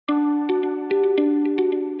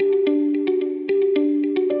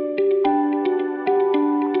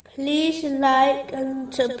like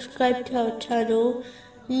and subscribe to our channel.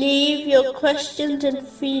 Leave your questions and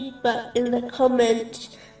feedback in the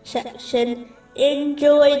comments section.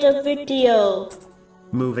 Enjoy the video.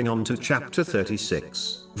 Moving on to chapter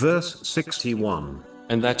 36, verse 61.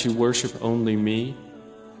 And that you worship only me?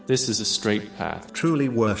 This is a straight path. Truly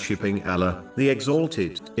worshipping Allah, the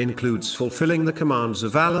Exalted, includes fulfilling the commands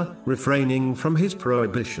of Allah, refraining from His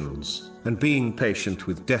prohibitions, and being patient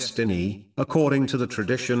with destiny, according to the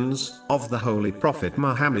traditions of the Holy Prophet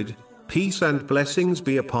Muhammad, peace and blessings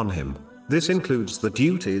be upon him. This includes the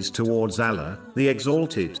duties towards Allah, the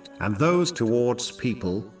Exalted, and those towards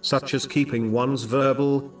people, such as keeping one's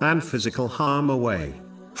verbal and physical harm away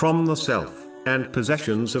from the self and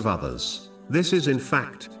possessions of others. This is in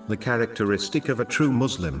fact the characteristic of a true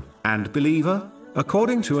Muslim and believer,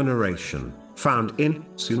 according to a narration found in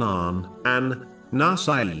Sunan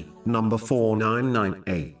an-Nasa'i, number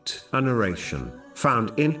 4998. A narration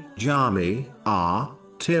found in Jami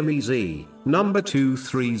Tirmizi, number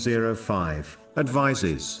 2305,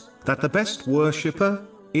 advises that the best worshipper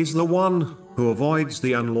is the one who avoids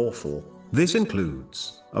the unlawful. This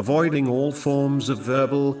includes avoiding all forms of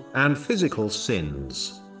verbal and physical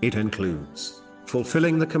sins. It includes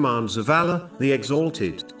fulfilling the commands of Allah, the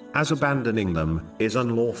Exalted, as abandoning them is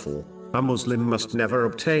unlawful. A Muslim must never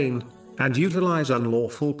obtain and utilize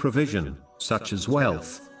unlawful provision, such as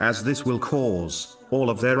wealth, as this will cause all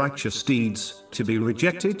of their righteous deeds to be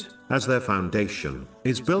rejected, as their foundation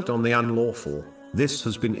is built on the unlawful. This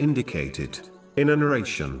has been indicated in a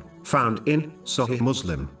narration found in Sahih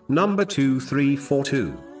Muslim, number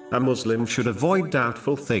 2342. A Muslim should avoid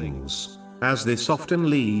doubtful things, as this often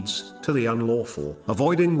leads to the unlawful.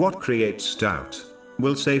 Avoiding what creates doubt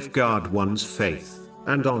will safeguard one's faith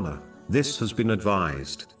and honor. This has been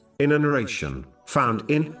advised in a narration found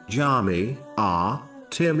in Jami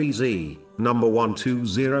Tirmizi, number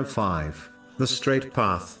 1205. The straight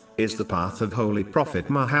path is the path of Holy Prophet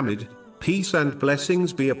Muhammad, peace and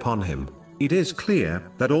blessings be upon him. It is clear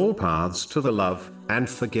that all paths to the love and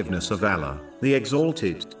forgiveness of Allah, the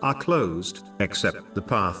Exalted, are closed, except the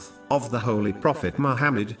path of the Holy Prophet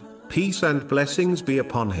Muhammad, peace and blessings be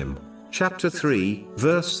upon him. Chapter 3,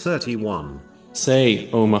 verse 31. Say,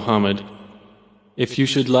 O Muhammad, if you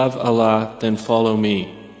should love Allah, then follow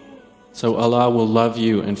me. So Allah will love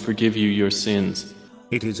you and forgive you your sins.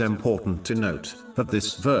 It is important to note that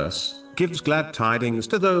this verse gives glad tidings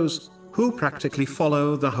to those who practically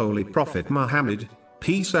follow the Holy Prophet Muhammad,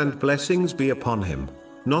 peace and blessings be upon him,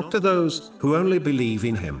 not to those who only believe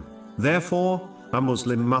in him. Therefore, a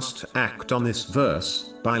Muslim must act on this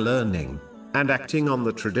verse by learning and acting on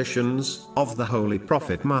the traditions of the Holy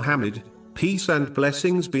Prophet Muhammad, peace and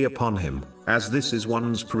blessings be upon him, as this is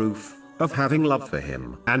one's proof of having love for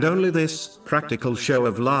him. And only this practical show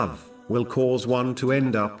of love will cause one to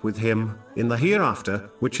end up with him in the hereafter,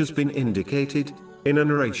 which has been indicated in a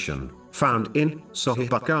narration found in Sahih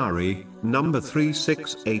Bukhari, number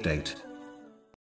 3688.